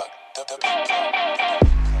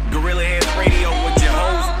Gorilla Heads Radio with your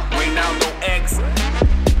host, Reynaldo X.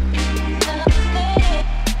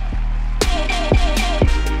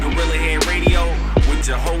 Gorilla Head Radio with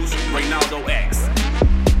your host, Reynaldo X.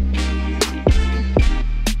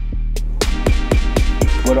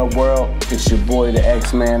 What up, world? It's your boy, the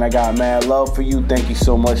X-Man. I got mad love for you. Thank you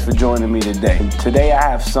so much for joining me today. Today, I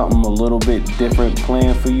have something a little bit different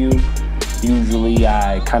planned for you. Usually,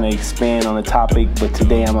 I kind of expand on a topic, but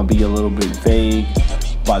today I'm going to be a little bit vague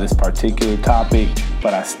about this particular topic,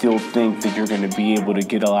 but I still think that you're going to be able to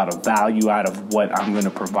get a lot of value out of what I'm going to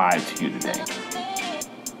provide to you today.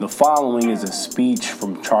 The following is a speech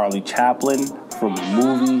from Charlie Chaplin from a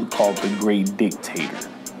movie called The Great Dictator.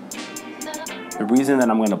 The reason that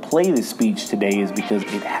I'm going to play this speech today is because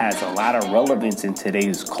it has a lot of relevance in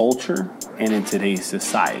today's culture and in today's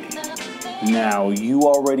society. Now, you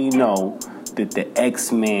already know that the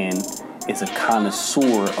X-Man is a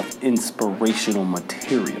connoisseur of inspirational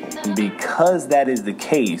material. And because that is the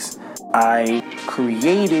case, I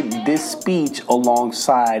created this speech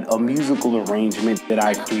alongside a musical arrangement that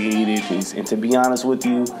I created. And to be honest with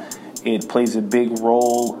you, it plays a big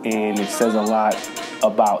role and it says a lot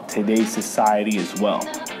about today's society as well.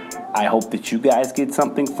 I hope that you guys get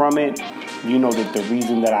something from it. You know that the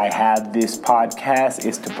reason that I have this podcast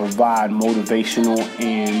is to provide motivational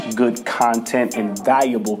and good content and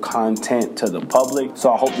valuable content to the public.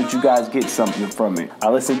 So I hope that you guys get something from it. I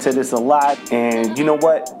listen to this a lot, and you know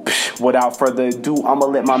what? Without further ado, I'm gonna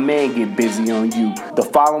let my man get busy on you. The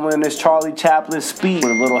following is Charlie Chaplin speech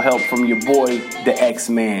with a little help from your boy, the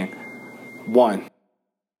X-Man. 1.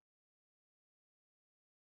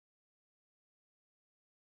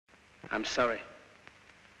 I'm sorry,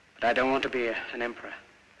 but I don't want to be an emperor.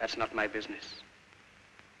 That's not my business.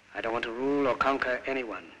 I don't want to rule or conquer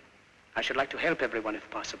anyone. I should like to help everyone if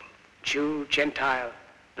possible. Jew, Gentile,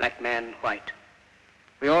 black man, white.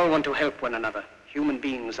 We all want to help one another. Human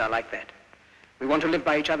beings are like that. We want to live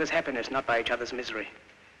by each other's happiness, not by each other's misery.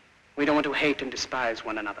 We don't want to hate and despise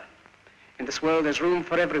one another. In this world, there's room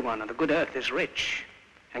for everyone, and the good earth is rich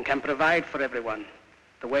and can provide for everyone.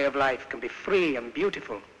 The way of life can be free and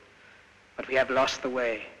beautiful, but we have lost the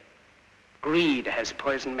way. Greed has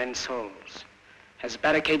poisoned men's souls, has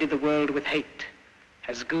barricaded the world with hate,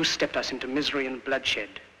 has goose-stepped us into misery and bloodshed.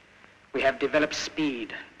 We have developed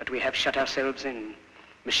speed, but we have shut ourselves in.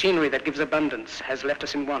 Machinery that gives abundance has left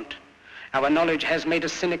us in want. Our knowledge has made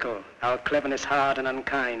us cynical, our cleverness hard and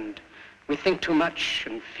unkind. We think too much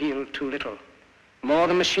and feel too little. More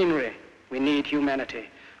than machinery, we need humanity.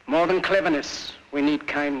 More than cleverness, we need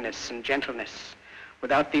kindness and gentleness.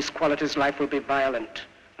 Without these qualities, life will be violent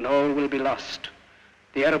and all will be lost.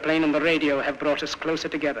 The aeroplane and the radio have brought us closer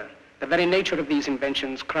together. The very nature of these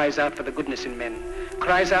inventions cries out for the goodness in men,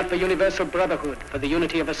 cries out for universal brotherhood, for the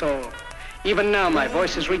unity of us all. Even now, my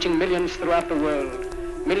voice is reaching millions throughout the world,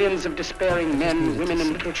 millions of despairing men, women,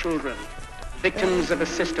 and little children, victims of a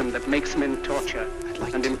system that makes men torture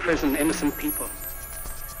and imprison innocent people.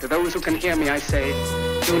 To those who can hear me, I say,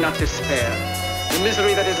 do not despair. The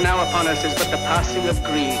misery that is now upon us is but the passing of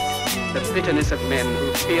greed, the bitterness of men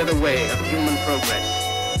who fear the way of human progress.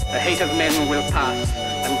 The hate of men will pass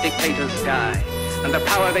and dictators die, and the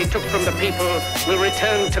power they took from the people will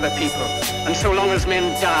return to the people. And so long as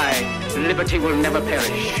men die, liberty will never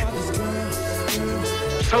perish.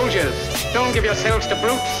 Soldiers, don't give yourselves to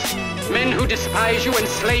brutes, men who despise you,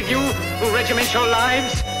 enslave you, who regiment your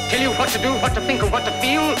lives, tell you what to do, what to think, and what to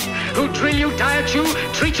feel, who drill you, diet you,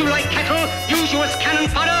 treat you like cattle, use you as cannon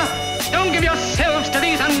fodder. Don't give yourselves to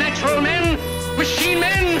these unnatural men, machine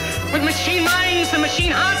men with machine minds and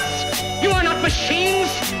machine hearts. You are not machines,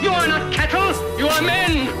 you are not cattle, you are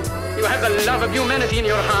men. You have the love of humanity in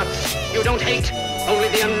your hearts. You don't hate, only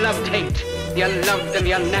the unloved hate, the unloved and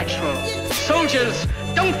the unnatural. Soldiers,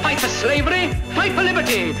 don't fight for slavery, fight for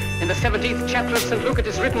liberty. In the 17th chapter of St. Luke it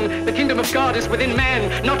is written, the kingdom of God is within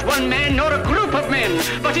man, not one man nor a group of men,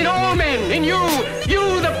 but in all men, in you.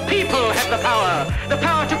 You, the people, have the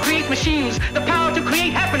power to create machines, the power to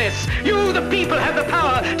create happiness. You, the people, have the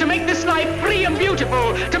power to make this life free and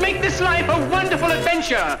beautiful, to make this life a wonderful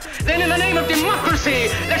adventure. Then in the name of democracy,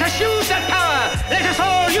 let us use that power. Let us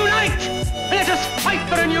all unite. Let us fight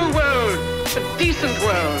for a new world, a decent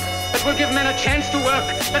world, that will give men a chance to work,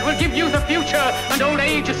 that will give youth a future and old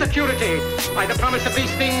age a security. By the promise of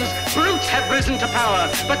these things, brutes have risen to power,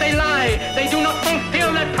 but they lie. They do not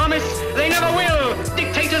fulfill that promise. They never will.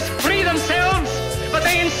 Dictators free themselves, but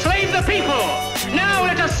they enslave the people. Now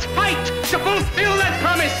let us fight to fulfill that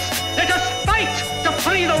promise. Let us fight to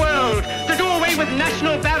free the world, to do away with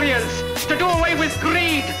national barriers, to do away with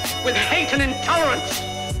greed, with hate and intolerance.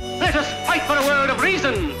 Let us fight for a world of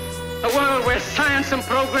reason, A world where science and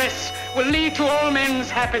progress will lead to all men's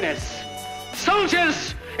happiness.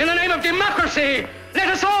 Soldiers, in the name of democracy, let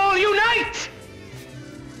us all unite!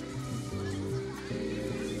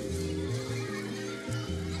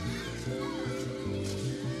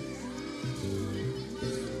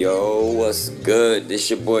 Yo, what's good? This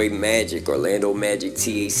your boy Magic, Orlando Magic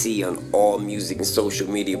TAC on all music and social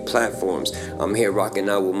media platforms. I'm here rocking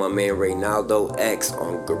out with my man Reynaldo X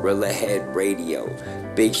on Gorilla Head Radio.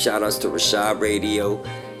 Big shout outs to Rashad Radio,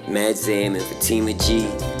 Mad Zam and Fatima G,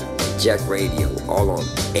 and Jack Radio, all on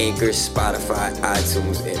Anchor, Spotify,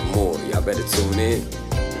 iTunes, and more. Y'all better tune in.